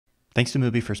Thanks to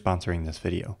Mubi for sponsoring this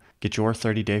video. Get your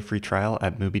 30-day free trial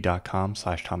at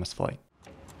mubi.com/thomasflight.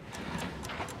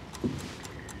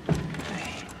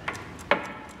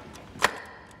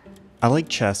 I like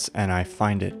chess and I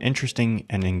find it interesting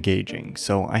and engaging,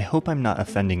 so I hope I'm not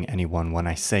offending anyone when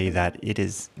I say that it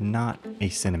is not a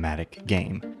cinematic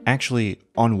game. Actually,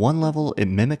 on one level, it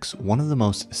mimics one of the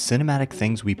most cinematic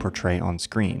things we portray on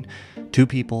screen. Two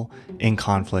people in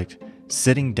conflict,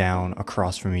 sitting down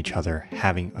across from each other,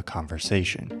 having a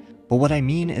conversation. But what I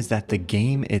mean is that the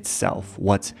game itself,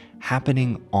 what's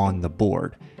happening on the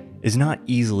board, is not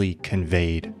easily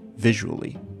conveyed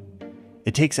visually.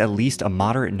 It takes at least a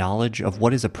moderate knowledge of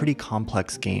what is a pretty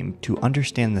complex game to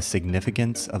understand the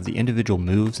significance of the individual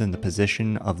moves and the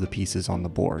position of the pieces on the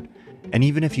board. And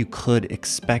even if you could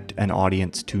expect an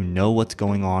audience to know what's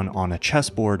going on a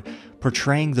chessboard,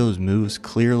 portraying those moves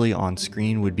clearly on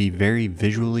screen would be very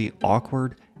visually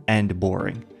awkward and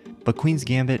boring. But Queen's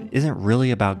Gambit isn't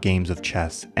really about games of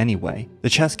chess anyway. The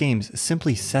chess games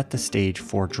simply set the stage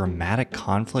for dramatic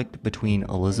conflict between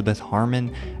Elizabeth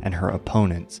Harmon and her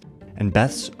opponents, and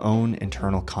Beth's own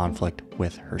internal conflict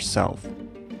with herself.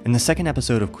 In the second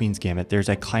episode of Queen's Gambit, there's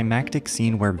a climactic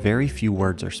scene where very few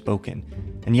words are spoken,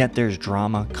 and yet there's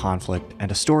drama, conflict,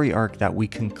 and a story arc that we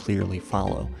can clearly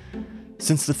follow.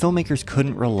 Since the filmmakers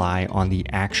couldn't rely on the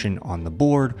action on the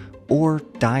board or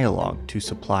dialogue to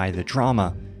supply the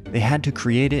drama, they had to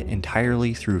create it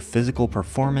entirely through physical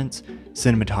performance,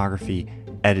 cinematography,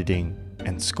 editing,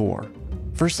 and score.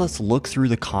 First, let's look through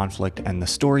the conflict and the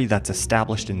story that's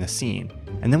established in the scene,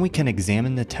 and then we can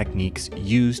examine the techniques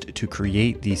used to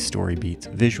create these story beats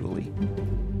visually.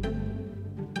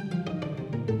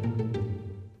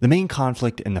 The main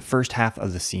conflict in the first half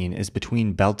of the scene is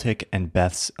between Beltic and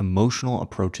Beth's emotional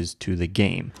approaches to the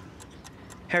game.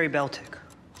 Harry Beltic.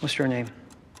 What's your name?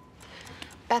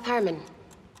 Beth Harmon.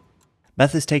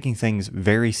 Beth is taking things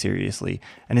very seriously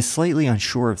and is slightly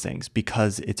unsure of things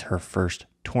because it's her first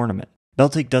tournament.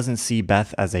 Beltic doesn't see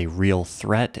Beth as a real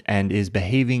threat and is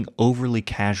behaving overly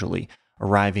casually,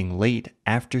 arriving late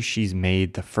after she's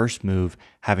made the first move,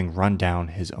 having run down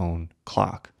his own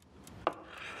clock.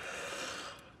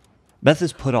 Beth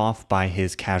is put off by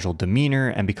his casual demeanor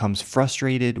and becomes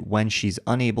frustrated when she's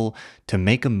unable to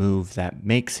make a move that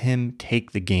makes him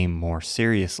take the game more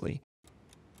seriously.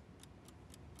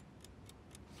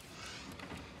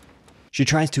 She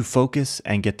tries to focus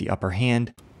and get the upper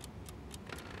hand,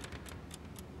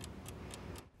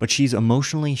 but she's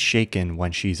emotionally shaken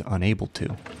when she's unable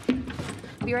to.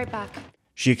 Be right back.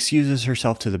 She excuses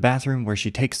herself to the bathroom where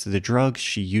she takes the drugs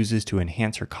she uses to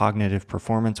enhance her cognitive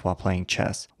performance while playing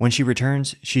chess. When she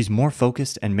returns, she's more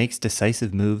focused and makes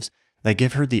decisive moves that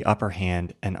give her the upper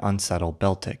hand and unsettle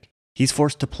Beltic. He's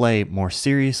forced to play more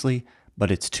seriously, but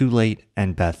it's too late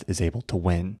and Beth is able to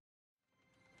win.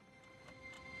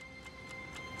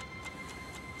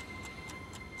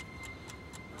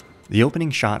 The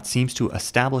opening shot seems to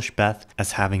establish Beth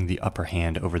as having the upper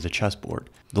hand over the chessboard.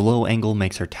 The low angle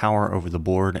makes her tower over the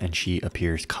board and she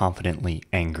appears confidently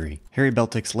angry. Harry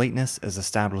Beltic's lateness is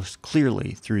established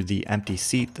clearly through the empty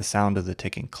seat, the sound of the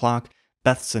ticking clock,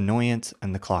 Beth's annoyance,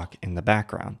 and the clock in the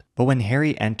background. But when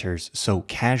Harry enters so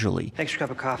casually, Thanks for a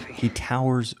cup of coffee. he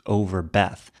towers over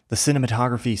Beth. The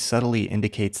cinematography subtly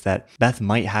indicates that Beth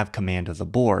might have command of the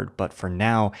board, but for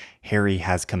now, Harry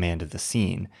has command of the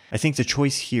scene. I think the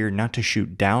choice here not to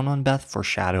shoot down on Beth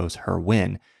foreshadows her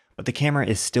win, but the camera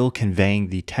is still conveying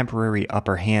the temporary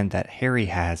upper hand that Harry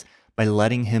has by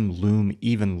letting him loom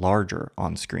even larger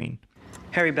on screen.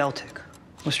 Harry Beltic.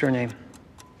 What's your name?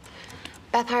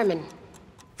 Beth Harmon.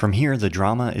 From here, the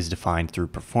drama is defined through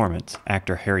performance.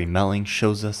 Actor Harry Melling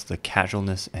shows us the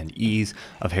casualness and ease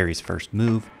of Harry's first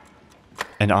move,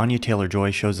 and Anya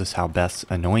Taylor-Joy shows us how Beth's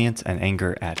annoyance and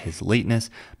anger at his lateness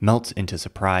melts into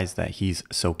surprise that he's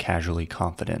so casually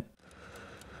confident.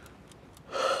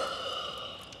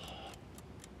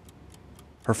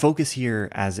 Her focus here,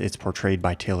 as it's portrayed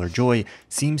by Taylor-Joy,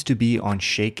 seems to be on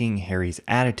shaking Harry's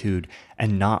attitude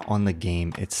and not on the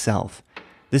game itself.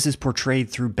 This is portrayed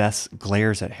through Beth's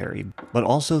glares at Harry, but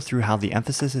also through how the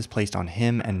emphasis is placed on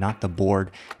him and not the board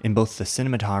in both the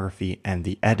cinematography and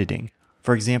the editing.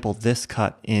 For example, this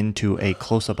cut into a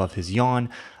close-up of his yawn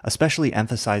especially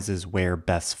emphasizes where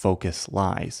Beth's focus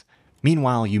lies.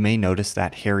 Meanwhile, you may notice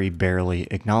that Harry barely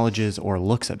acknowledges or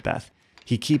looks at Beth.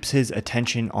 He keeps his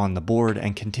attention on the board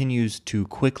and continues to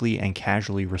quickly and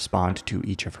casually respond to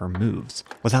each of her moves.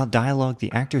 Without dialogue,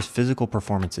 the actor's physical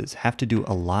performances have to do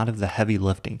a lot of the heavy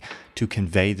lifting to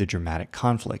convey the dramatic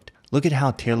conflict. Look at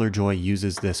how Taylor-Joy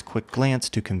uses this quick glance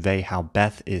to convey how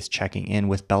Beth is checking in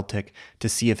with Beltic to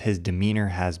see if his demeanor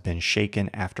has been shaken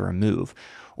after a move,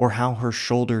 or how her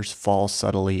shoulders fall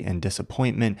subtly in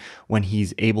disappointment when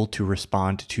he's able to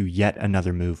respond to yet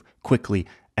another move quickly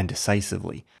and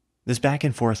decisively. This back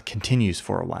and forth continues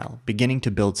for a while, beginning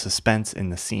to build suspense in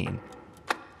the scene.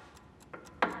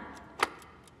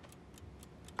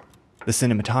 The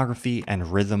cinematography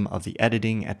and rhythm of the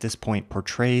editing at this point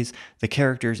portrays the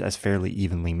characters as fairly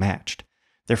evenly matched.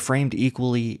 They're framed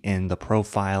equally in the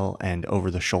profile and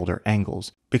over-the-shoulder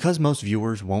angles. Because most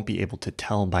viewers won't be able to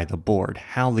tell by the board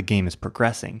how the game is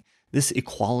progressing, this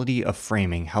equality of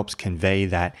framing helps convey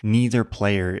that neither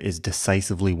player is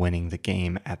decisively winning the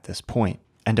game at this point.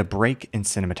 And a break in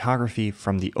cinematography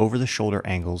from the over-the-shoulder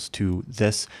angles to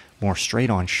this more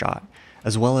straight-on shot,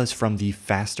 as well as from the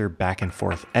faster back and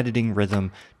forth editing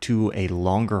rhythm to a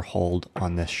longer hold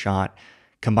on this shot,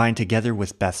 combined together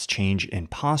with Beth's change in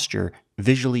posture,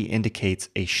 visually indicates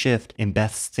a shift in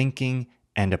Beth's thinking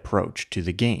and approach to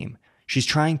the game. She's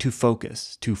trying to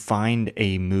focus, to find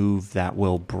a move that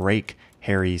will break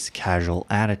Harry's casual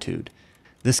attitude.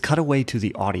 This cutaway to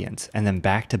the audience and then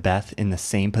back to Beth in the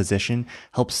same position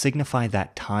helps signify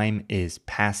that time is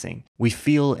passing. We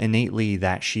feel innately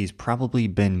that she's probably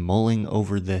been mulling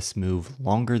over this move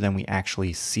longer than we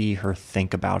actually see her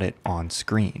think about it on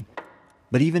screen.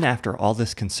 But even after all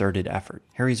this concerted effort,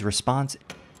 Harry's response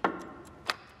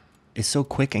is so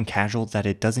quick and casual that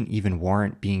it doesn't even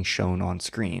warrant being shown on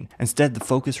screen. Instead, the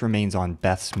focus remains on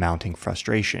Beth's mounting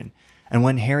frustration. And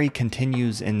when Harry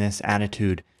continues in this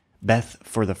attitude, Beth,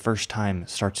 for the first time,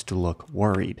 starts to look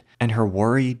worried, and her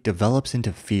worry develops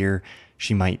into fear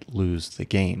she might lose the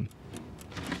game.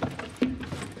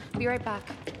 Be right back.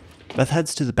 Beth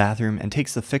heads to the bathroom and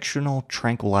takes the fictional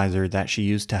tranquilizer that she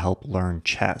used to help learn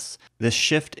chess. This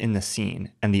shift in the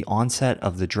scene and the onset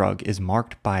of the drug is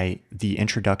marked by the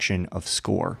introduction of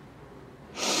score.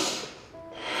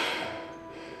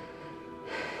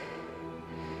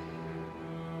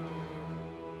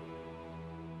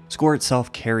 Score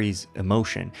itself carries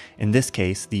emotion. In this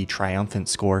case, the triumphant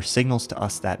score signals to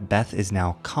us that Beth is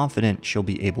now confident she'll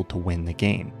be able to win the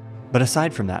game. But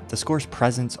aside from that, the score's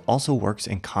presence also works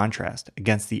in contrast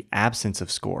against the absence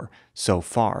of score so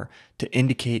far to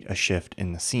indicate a shift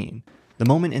in the scene. The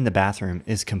moment in the bathroom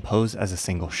is composed as a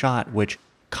single shot, which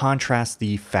contrasts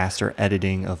the faster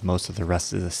editing of most of the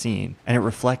rest of the scene, and it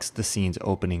reflects the scene's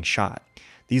opening shot.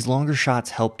 These longer shots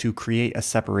help to create a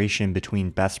separation between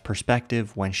Beth's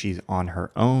perspective when she's on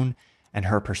her own and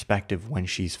her perspective when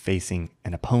she's facing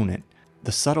an opponent.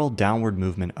 The subtle downward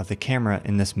movement of the camera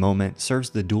in this moment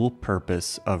serves the dual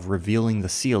purpose of revealing the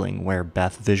ceiling where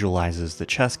Beth visualizes the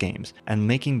chess games, and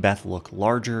making Beth look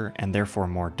larger and therefore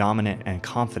more dominant and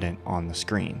confident on the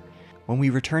screen. When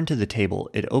we return to the table,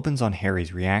 it opens on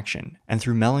Harry's reaction, and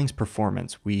through Melling's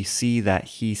performance, we see that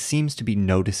he seems to be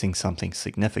noticing something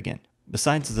significant.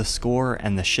 Besides the score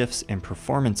and the shifts in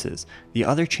performances, the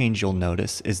other change you'll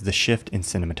notice is the shift in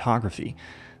cinematography.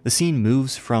 The scene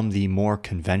moves from the more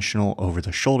conventional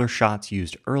over-the-shoulder shots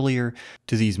used earlier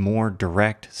to these more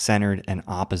direct, centered, and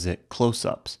opposite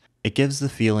close-ups. It gives the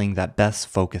feeling that Beth's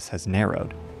focus has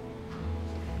narrowed.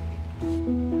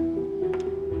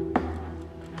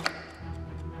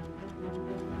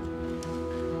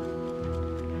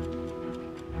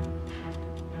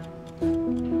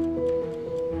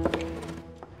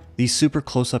 These super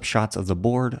close-up shots of the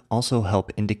board also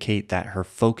help indicate that her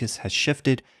focus has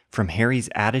shifted from Harry's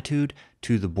attitude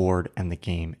to the board and the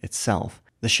game itself.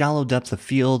 The shallow depth of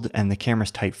field and the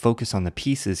camera's tight focus on the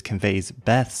pieces conveys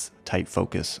Beth's tight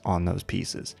focus on those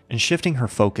pieces. In shifting her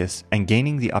focus and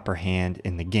gaining the upper hand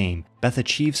in the game, Beth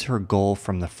achieves her goal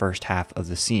from the first half of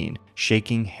the scene,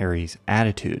 shaking Harry's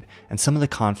attitude, and some of the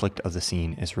conflict of the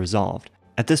scene is resolved.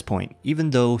 At this point, even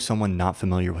though someone not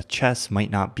familiar with chess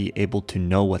might not be able to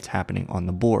know what's happening on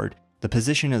the board, the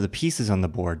position of the pieces on the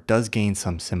board does gain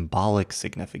some symbolic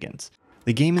significance.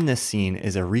 The game in this scene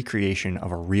is a recreation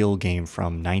of a real game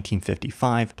from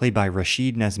 1955 played by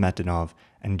Rashid Nesmetinov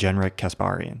and Genrik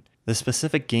Kasparian. The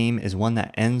specific game is one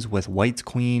that ends with White's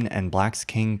queen and Black's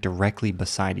king directly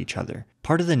beside each other.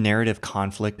 Part of the narrative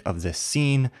conflict of this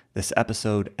scene, this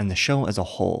episode, and the show as a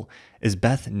whole is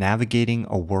Beth navigating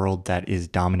a world that is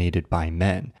dominated by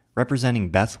men. Representing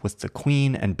Beth with the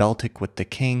queen and Beltic with the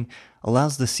king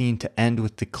allows the scene to end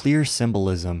with the clear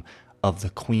symbolism of the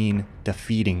queen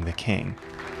defeating the king.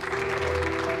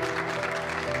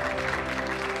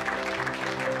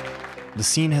 The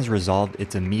scene has resolved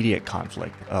its immediate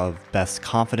conflict of Beth's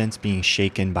confidence being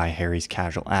shaken by Harry's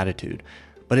casual attitude,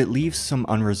 but it leaves some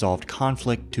unresolved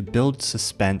conflict to build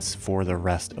suspense for the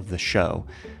rest of the show.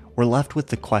 We're left with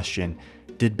the question,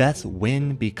 did Beth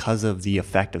win because of the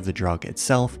effect of the drug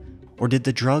itself, Or did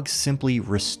the drugs simply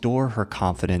restore her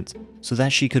confidence so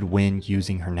that she could win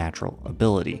using her natural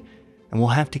ability? And we'll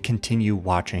have to continue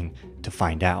watching to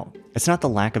find out. It's not the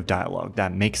lack of dialogue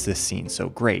that makes this scene so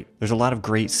great. There's a lot of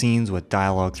great scenes with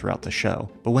dialogue throughout the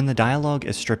show, but when the dialogue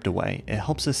is stripped away, it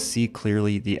helps us see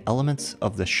clearly the elements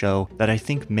of the show that I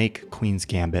think make Queen's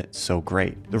Gambit so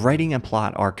great. The writing and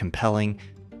plot are compelling,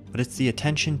 but it's the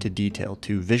attention to detail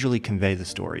to visually convey the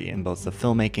story in both the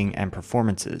filmmaking and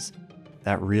performances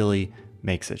that really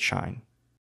makes it shine.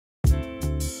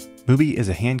 Mubi is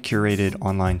a hand-curated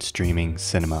online streaming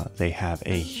cinema. They have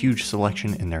a huge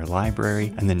selection in their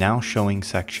library, and the Now Showing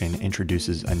section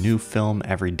introduces a new film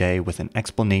every day with an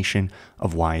explanation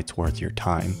of why it's worth your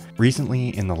time. Recently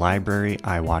in the library,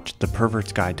 I watched The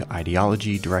Pervert's Guide to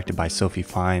Ideology, directed by Sophie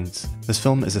Fiennes. This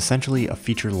film is essentially a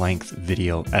feature-length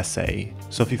video essay.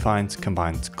 Sophie Fiennes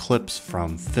combines clips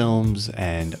from films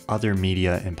and other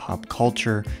media and pop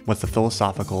culture with the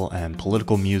philosophical and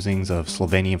political musings of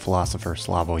Slovenian philosopher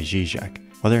Slavoj Žižek.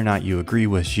 Whether or not you agree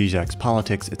with Žižek's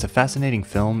politics, it's a fascinating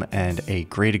film and a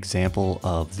great example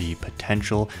of the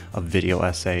potential of video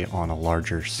essay on a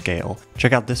larger scale.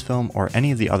 Check out this film or any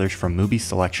of the others from Mubi's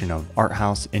selection of art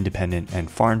house, independent,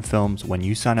 and foreign films when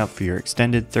you sign up for your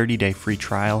extended 30-day free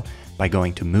trial by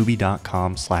going to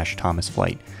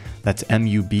mubi.com/ThomasFlight. That's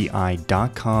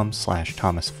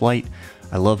mubi.com/ThomasFlight.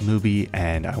 I love Mubi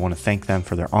and I want to thank them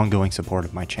for their ongoing support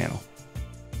of my channel.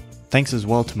 Thanks as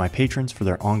well to my patrons for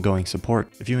their ongoing support.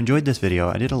 If you enjoyed this video,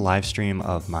 I did a live stream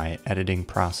of my editing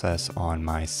process on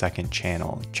my second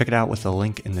channel. Check it out with the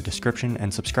link in the description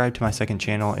and subscribe to my second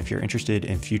channel if you're interested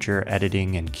in future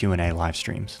editing and Q&A live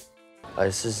streams.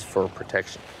 This is for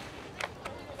protection.